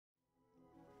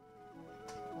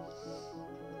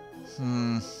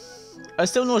I'm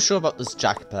still not sure about this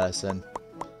Jack person.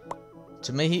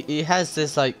 To me, he has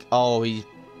this like, oh, he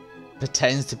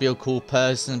pretends to be a cool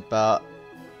person, but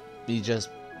he's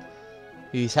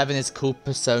having this cool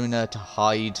persona to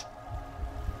hide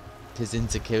his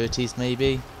insecurities,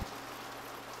 maybe.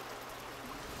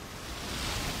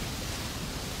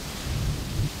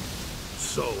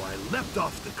 So I leapt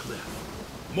off the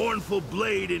cliff, mournful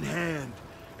blade in hand,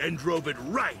 and drove it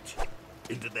right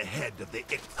into the head of the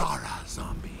Ikthara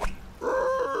zombie.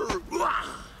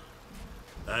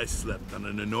 I slept on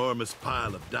an enormous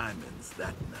pile of diamonds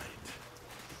that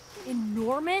night.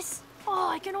 Enormous? Oh,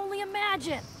 I can only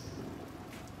imagine.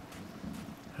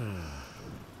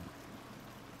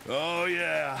 Oh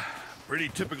yeah, pretty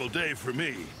typical day for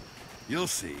me. You'll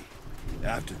see.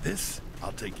 After this,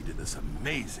 I'll take you to this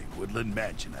amazing woodland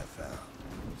mansion I found.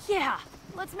 Yeah,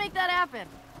 let's make that happen.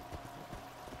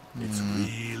 It's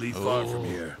really far from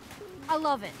here. I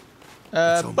love it.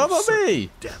 Bumblebee!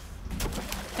 Death.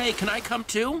 Hey, can I come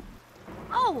too?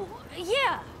 Oh,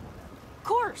 yeah. Of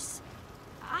course.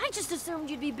 I just assumed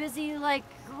you'd be busy, like,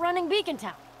 running Beacon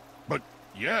Town. But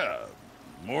yeah,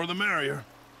 more the merrier.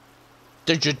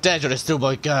 Don't you dare to steal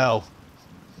my girl!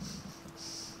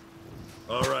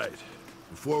 All right,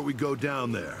 before we go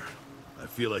down there, I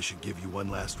feel I should give you one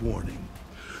last warning.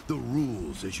 The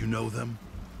rules as you know them,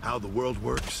 how the world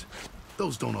works,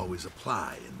 those don't always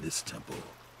apply in this temple.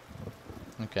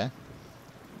 Okay.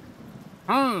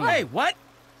 Hey, what?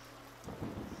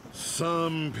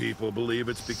 Some people believe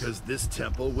it's because this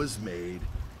temple was made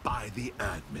by the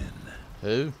admin.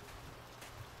 Who?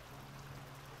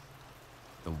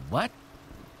 The what?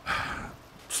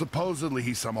 Supposedly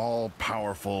he's some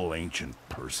all-powerful ancient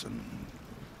person.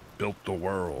 Built the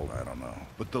world, I don't know.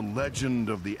 But the legend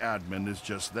of the admin is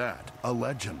just that. A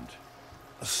legend.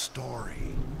 A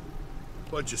story.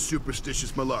 Bunch of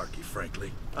superstitious malarkey,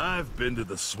 frankly. I've been to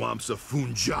the swamps of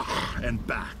Funja and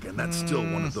back, and that's still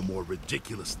one of the more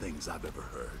ridiculous things I've ever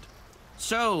heard.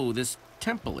 So, this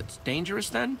temple, it's dangerous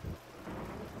then?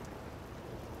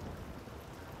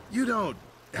 You don't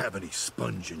have any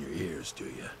sponge in your ears, do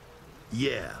you?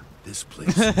 Yeah, this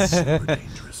place is super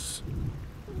dangerous.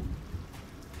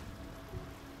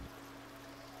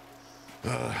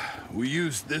 We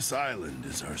used this island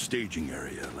as our staging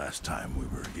area last time we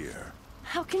were here.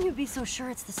 How can you be so sure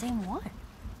it's the same one?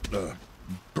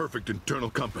 Perfect internal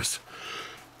compass.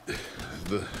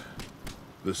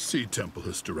 The sea temple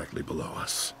is directly below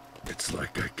us. It's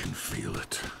like I can feel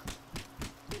it.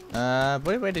 What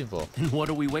are you waiting for? And what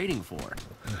are we waiting for?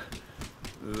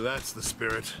 That's the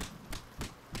spirit.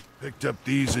 Picked up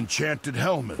these enchanted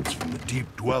helmets from the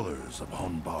deep dwellers of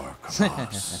Honbar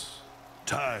Kamas.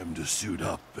 Time to suit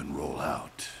up and roll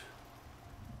out.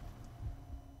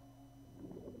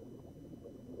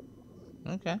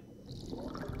 Okay.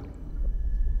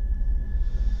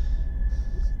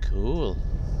 Cool.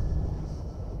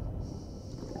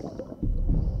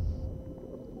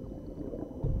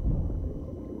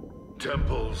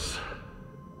 Temples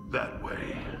that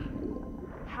way.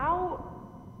 How?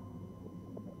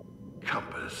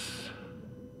 Compass.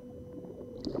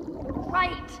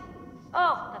 Right.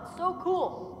 Oh, that's so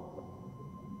cool.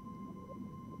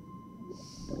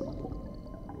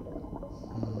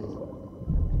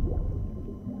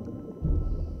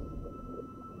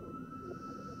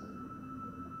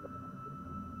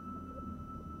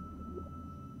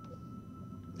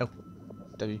 Oh,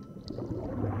 W.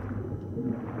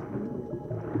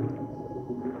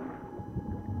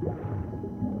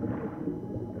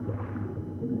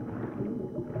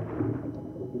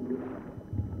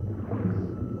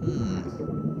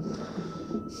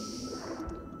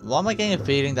 Why am I getting a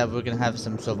feeling that we're gonna have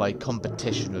some sort of like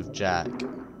competition with Jack?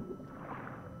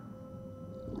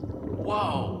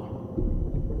 Whoa.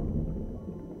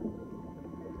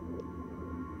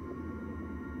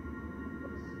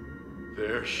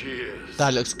 There she is.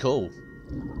 That looks cool.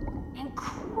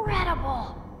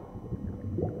 Incredible.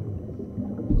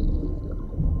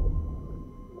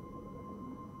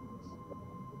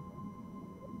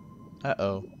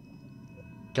 Uh-oh.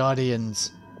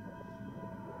 Guardians.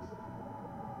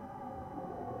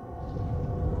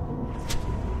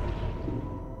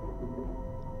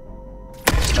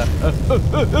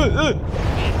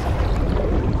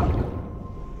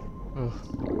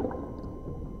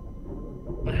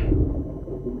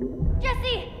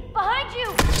 Jesse, behind you.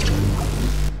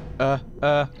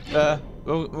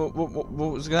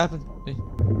 What was gonna happen?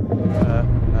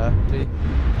 Please.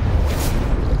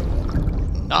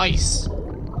 Nice.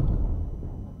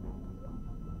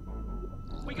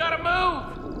 We gotta move!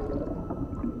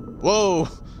 Whoa.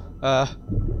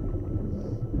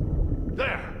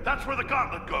 There, that's where the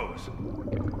gauntlet goes.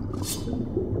 Awesome.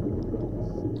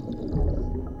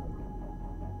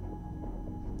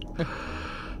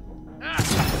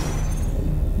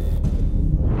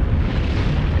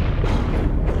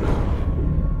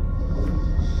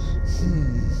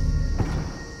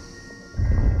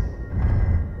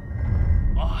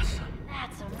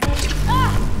 That's amazing.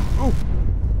 Ah!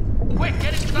 Quick,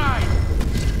 get inside.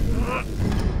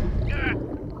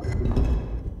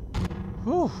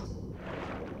 Whew.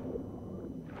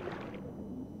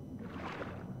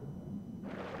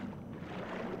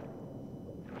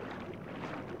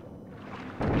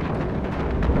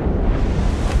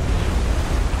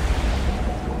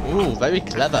 Ooh, very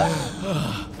clever.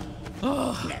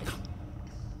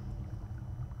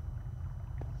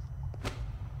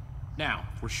 Now,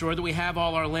 if we're sure that we have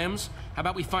all our limbs, how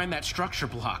about we find that structure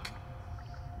block?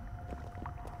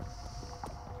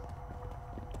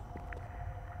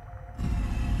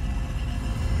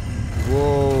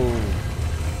 Whoa.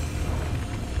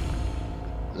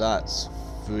 That's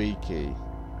freaky.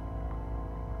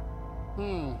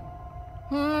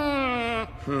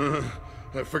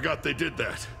 I forgot they did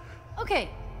that. Okay,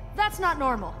 that's not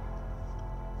normal.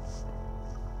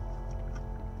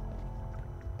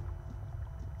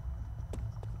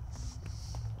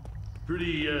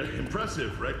 Pretty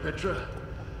impressive, right, Petra?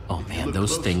 Oh If you man, look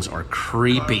those closely, things are the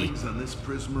creepy. carvings on this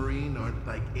prismarine aren't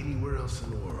like anywhere else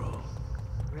in the world.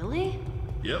 Really?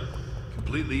 Yep,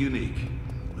 completely unique.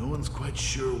 No one's quite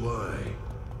sure why.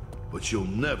 But you'll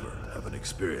never have an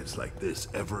experience like this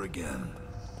ever again.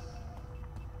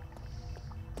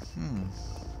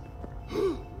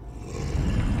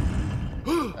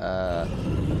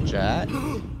 Jack?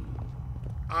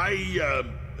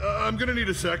 I'm gonna need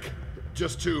a sec,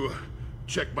 just to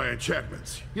check my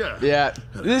enchantments. Yeah. Yeah.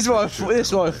 This is what I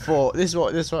thought. This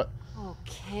is what.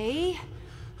 Okay.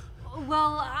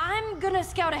 Well, I'm gonna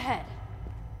scout ahead.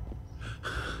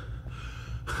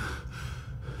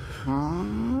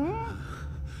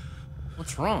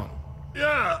 What's wrong?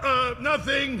 Yeah,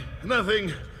 nothing.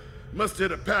 Must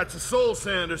hit a patch of soul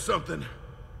sand or something.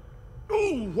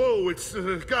 Oh, whoa, it's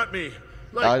got me.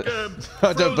 Like, I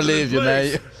frozen don't in believe you,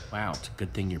 place. mate. Wow, it's a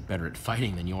good thing you're better at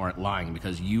fighting than you are at lying,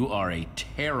 because you are a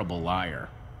terrible liar.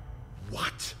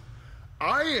 What?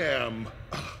 I'm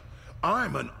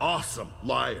an awesome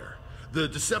liar. The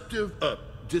deceptive,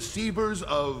 deceivers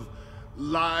of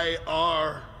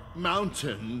Liar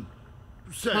Mountain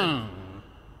said.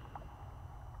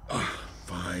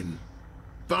 Fine.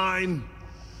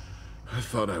 I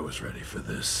thought I was ready for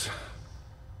this.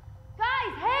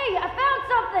 Guys, hey, I found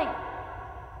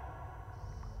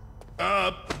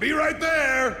something! Be right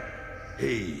there!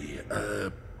 Hey,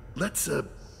 let's,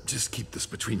 just keep this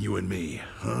between you and me,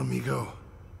 huh, amigo?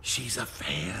 She's a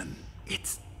fan.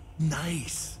 It's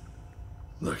nice.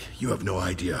 Look, you have no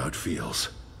idea how it feels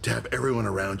to have everyone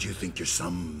around you think you're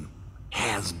some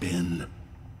has-been.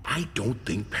 I don't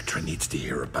think Petra needs to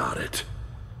hear about it.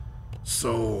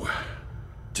 So,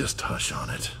 just hush on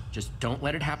it. Just don't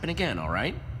let it happen again, all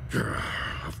right?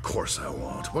 Of course I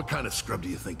won't. What kind of scrub do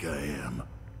you think I am?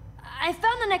 I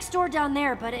found the next door down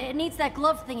there, but it needs that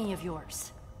glove thingy of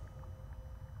yours.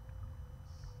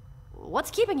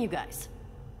 What's keeping you guys?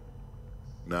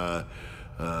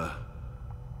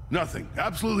 Nothing.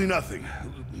 Absolutely nothing.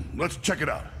 Let's check it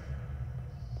out.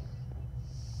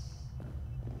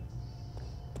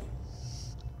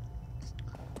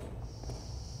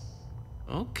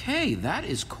 Okay, that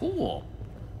is cool.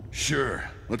 Sure.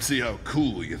 Let's see how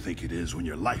cool you think it is when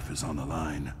your life is on the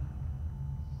line.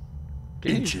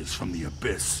 Inches from the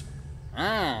abyss.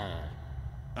 I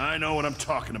know what I'm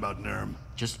talking about, Nerm.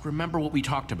 Just remember what we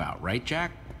talked about, right,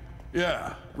 Jack?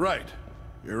 Yeah, right.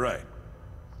 You're right.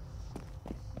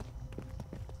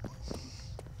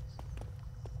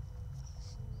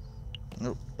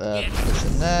 Nope. Push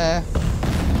in there.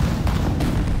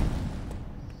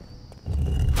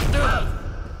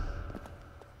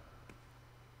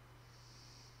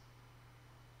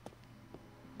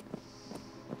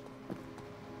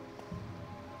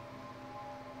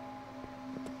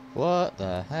 What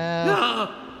the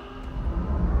hell?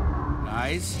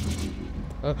 Guys?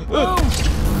 Oh.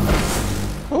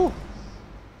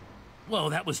 Whoa,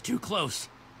 that was too close.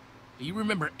 Do you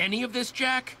remember any of this,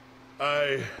 Jack?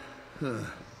 It's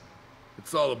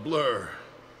all a blur.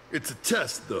 It's a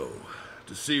test, though,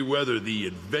 to see whether the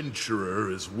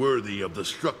adventurer is worthy of the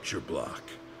structure block.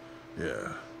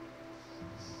 Yeah.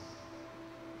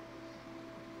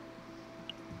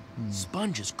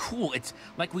 Sponge is cool. It's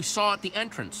like we saw at the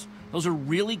entrance. Those are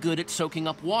really good at soaking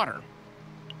up water.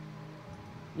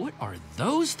 What are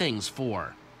those things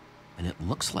for? And it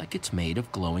looks like it's made of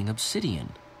glowing obsidian.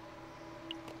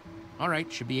 All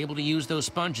right, should be able to use those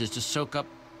sponges to soak up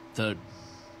The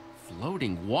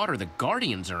floating water the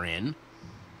Guardians are in?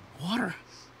 Water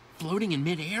floating in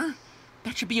midair?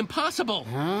 That should be impossible.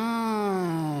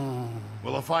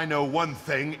 Well, if I know one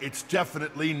thing, it's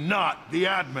definitely not the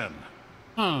admin.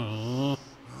 Oh,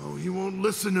 he won't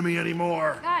listen to me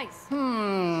anymore. Guys,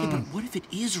 Yeah, but what if it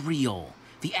is real?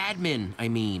 The admin, I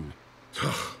mean.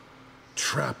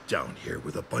 Trapped down here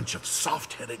with a bunch of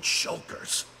soft-headed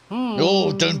shulkers.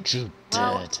 Oh, don't you dare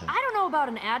well, to. I don't know about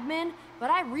an admin,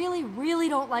 but I really, really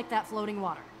don't like that floating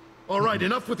water. All right,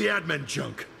 enough with the admin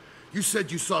junk. You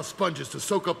said you saw sponges to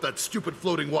soak up that stupid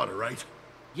floating water, right?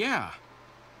 Yeah.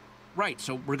 Right,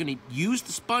 so we're gonna use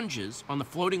the sponges on the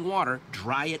floating water,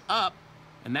 dry it up,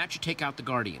 and that should take out the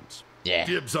Guardians. Yeah.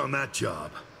 Dibs on that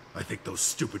job. I think those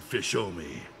stupid fish owe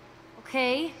me.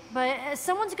 Okay, but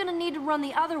someone's gonna need to run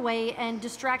the other way and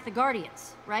distract the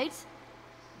Guardians, right?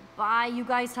 Buy you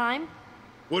guys time?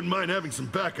 Wouldn't mind having some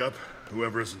backup,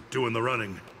 whoever isn't doing the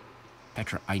running.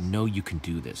 Petra, I know you can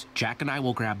do this. Jack and I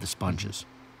will grab the sponges.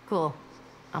 Cool.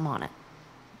 I'm on it.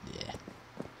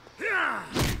 Yeah.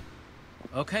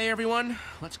 Okay, everyone,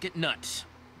 let's get nuts.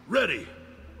 Ready!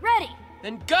 Ready!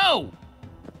 Then go!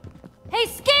 Hey,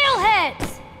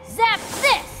 scaleheads! Zap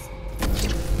this!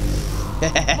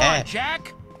 Come on,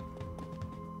 Jack!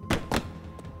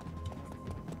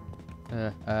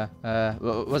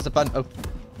 What's the button? Oh.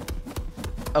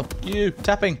 Oh, you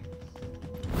tapping.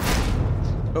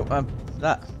 Oh,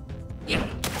 that. Yeah.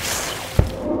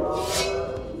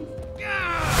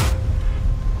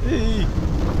 Hey.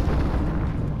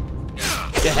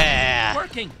 Yeah. It's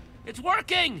working! It's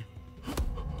working!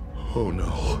 Oh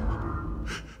no.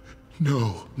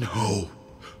 No, no.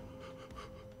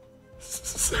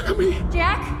 Sammy?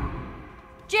 Jack?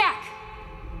 Jack!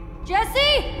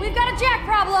 Jesse! We've got a Jack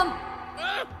problem!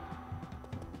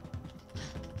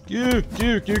 You.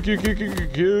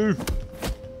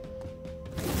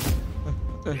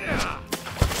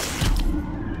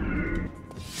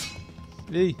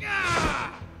 Hey.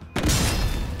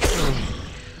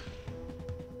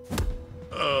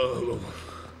 Oh.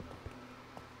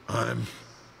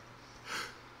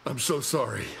 I'm so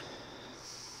sorry.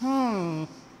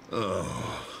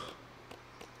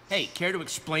 Hey, care to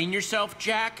explain yourself,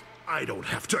 Jack? I don't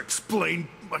have to explain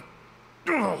my...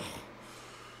 Oh.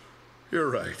 You're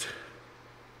right.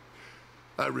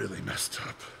 I really messed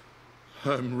up.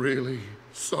 I'm really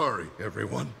sorry,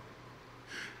 everyone.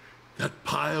 That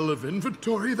pile of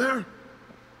inventory there?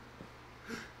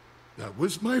 That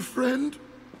was my friend,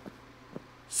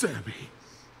 Sammy.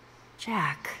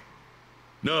 Jack.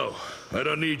 No, I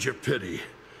don't need your pity.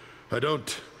 I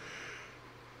don't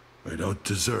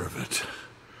deserve it.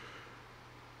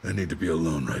 I need to be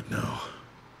alone right now.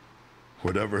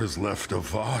 Whatever is left of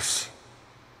Voss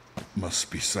must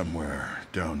be somewhere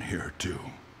down here, too.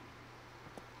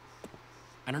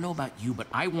 I don't know about you, but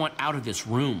I want out of this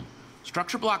room.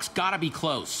 Structure block's gotta be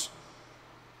close.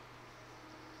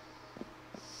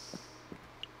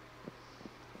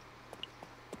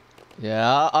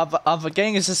 Yeah, I'm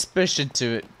getting a suspicion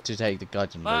to take the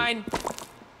Guardian route.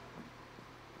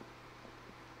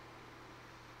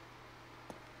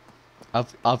 Fine.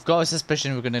 I've got a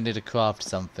suspicion we're gonna need to craft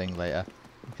something later.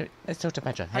 Okay, let's talk to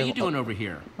Petra. How you doing over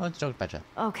here? I want to talk to Petra.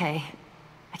 Okay.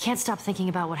 I can't stop thinking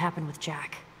about what happened with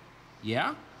Jack.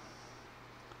 Yeah?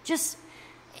 Just,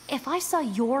 if I saw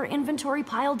your inventory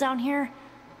pile down here,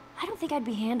 I don't think I'd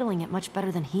be handling it much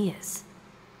better than he is.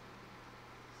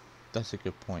 That's a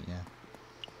good point, yeah.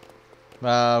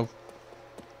 Well,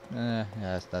 yeah,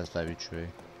 that's very true.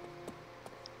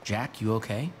 Jack, you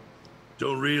okay?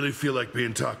 Don't really feel like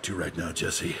being talked to right now,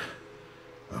 Jesse.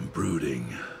 I'm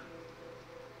brooding.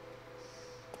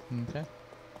 Okay.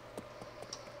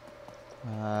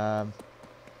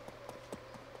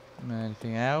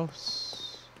 Anything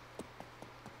else?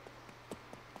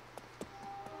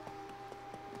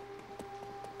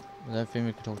 I don't think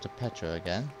we could talk to Petra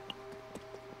again.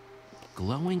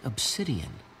 Glowing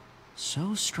obsidian.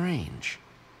 So strange.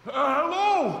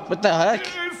 Hello? What the heck?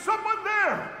 Is someone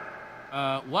there?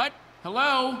 What?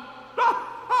 Hello?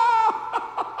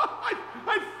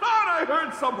 I thought I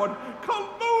heard someone.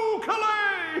 Kaloo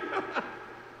Kalay!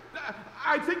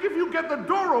 I think if you get the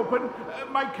door open,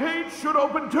 my cage should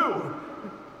open too.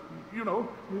 You know,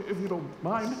 if you don't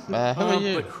mind. Who are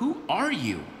you? But who are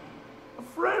you? A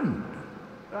friend.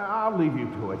 I'll leave you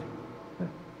to it.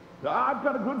 I've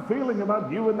got a good feeling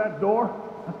about you and that door.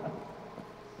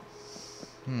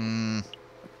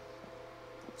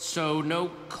 So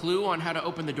no clue on how to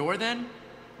open the door then?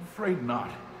 Afraid not.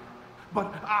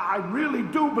 But I really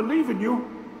do believe in you.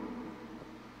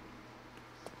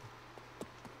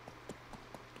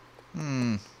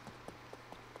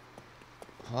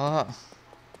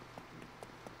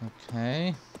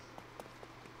 Okay.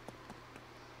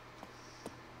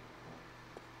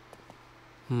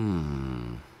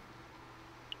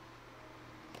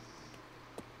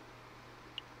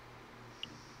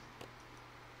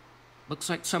 Looks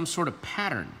like some sort of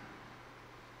pattern.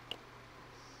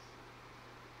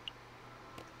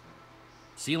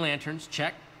 Sea lanterns,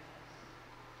 check.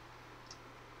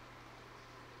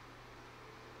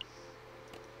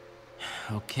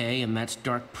 Okay, and that's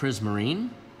dark prismarine.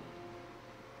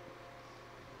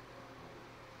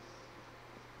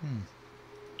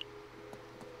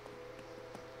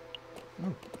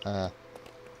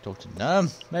 Talk to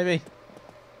Nerm, maybe?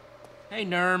 Hey,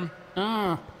 Nerm.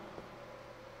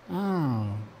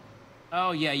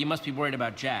 Oh, yeah, you must be worried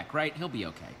about Jack, right? He'll be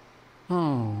okay.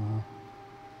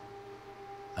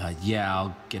 Yeah,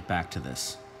 I'll get back to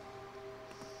this.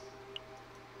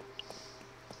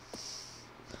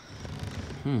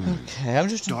 Okay, I'm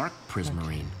just... Dark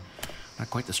prismarine. Not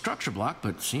quite the structure block,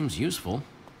 but seems useful.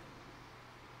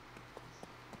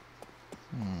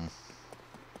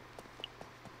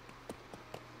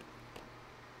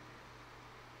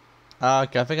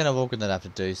 Okay, I think I know what we're gonna have to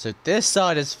do. So this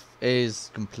side is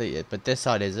completed, but this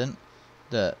side isn't.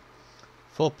 Look,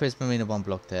 4 prismarine in 1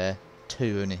 block there,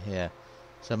 2 in here.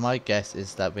 So my guess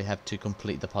is that we have to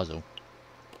complete the puzzle.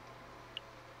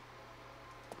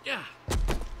 Yeah.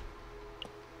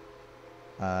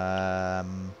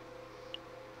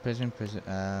 Prison,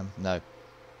 no.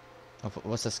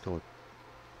 What's this called?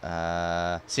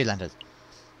 Sea lanterns.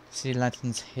 Sea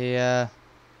lanterns here.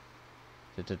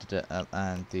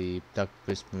 And the dark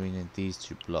prismarine in these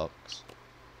 2 blocks.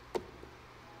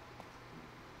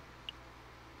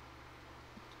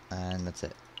 And that's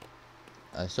it.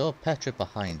 I saw Petra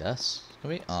behind us. Can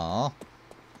we? Aw.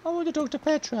 I want to talk to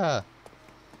Petra.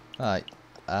 Alright.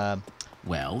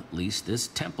 Well, at least this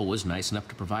temple was nice enough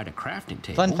to provide a crafting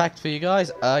table. Fun fact for you guys,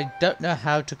 I don't know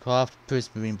how to craft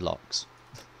prismarine blocks.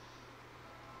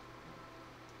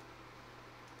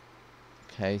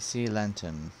 Okay, sea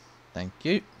lantern. Thank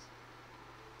you.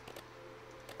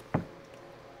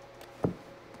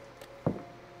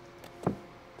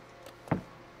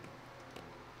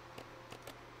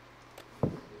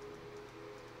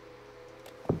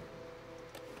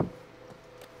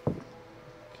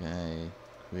 Okay,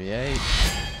 create.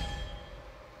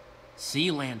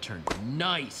 Sea lantern,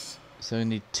 nice. So we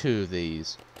need 2 of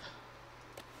these.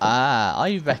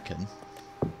 I reckon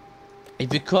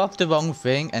if you craft the wrong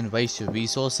thing and waste your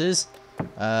resources,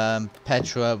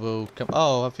 Petra will come.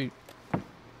 Oh, have you?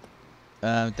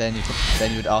 Then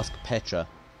you would ask Petra.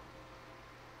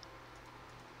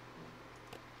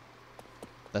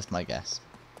 That's my guess.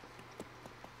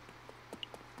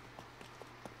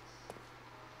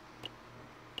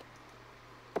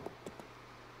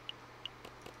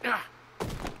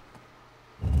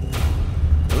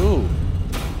 Ooh.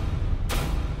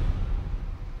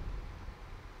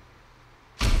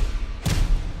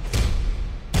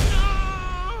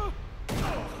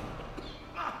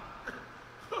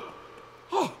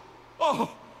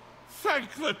 Oh,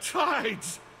 thank the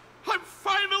tides! I'm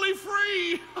finally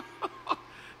free!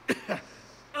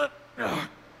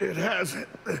 It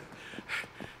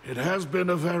has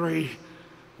been a very,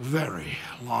 very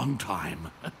long time.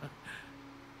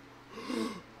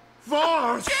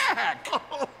 Voss! Jack!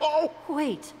 Oh,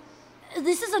 Wait,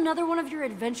 this is another one of your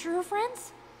adventurer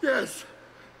friends? Yes,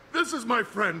 this is my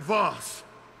friend Voss.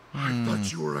 I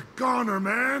thought you were a goner,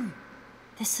 man.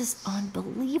 This is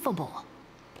unbelievable.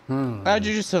 How did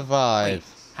you survive?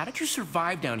 How did you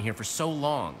survive down here for so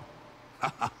long?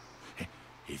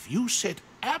 if you sit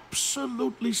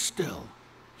absolutely still,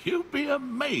 you'll be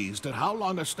amazed at how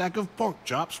long a stack of pork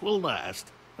chops will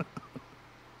last.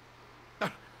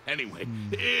 Anyway,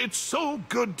 it's so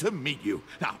good to meet you.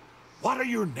 Now, what are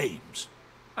your names?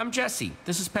 I'm Jesse.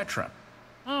 This is Petra.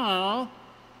 Oh,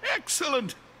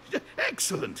 excellent.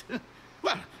 Excellent.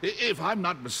 Well, if I'm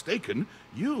not mistaken,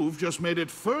 you've just made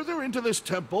it further into this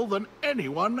temple than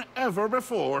anyone ever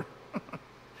before.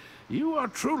 You are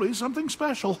truly something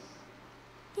special.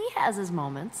 He has his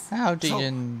moments. How do So,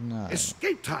 you know?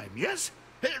 Escape time, yes?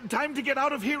 Time to get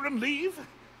out of here and leave?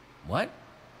 What?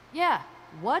 Yeah,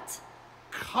 what?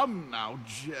 Come now,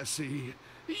 Jesse.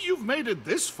 You've made it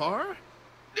this far.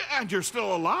 And you're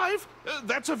still alive.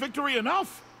 That's a victory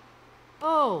enough.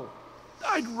 Oh,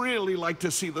 I'd really like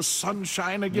to see the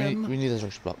sunshine We again. need a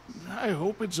structure block. I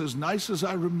hope it's as nice as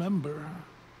I remember.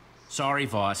 Sorry,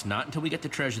 Voss. Not until we get the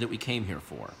treasure that we came here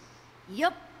for.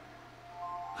 yep.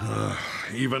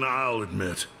 Even I'll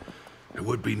admit, it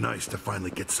would be nice to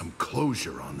finally get some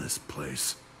closure on this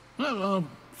place.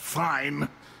 Fine.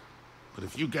 But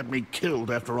if you get me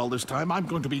killed after all this time, I'm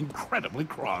going to be incredibly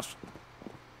cross.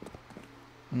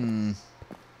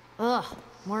 Ugh,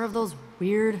 more of those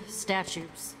weird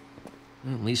statues.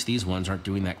 At least these ones aren't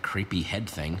doing that creepy head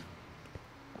thing.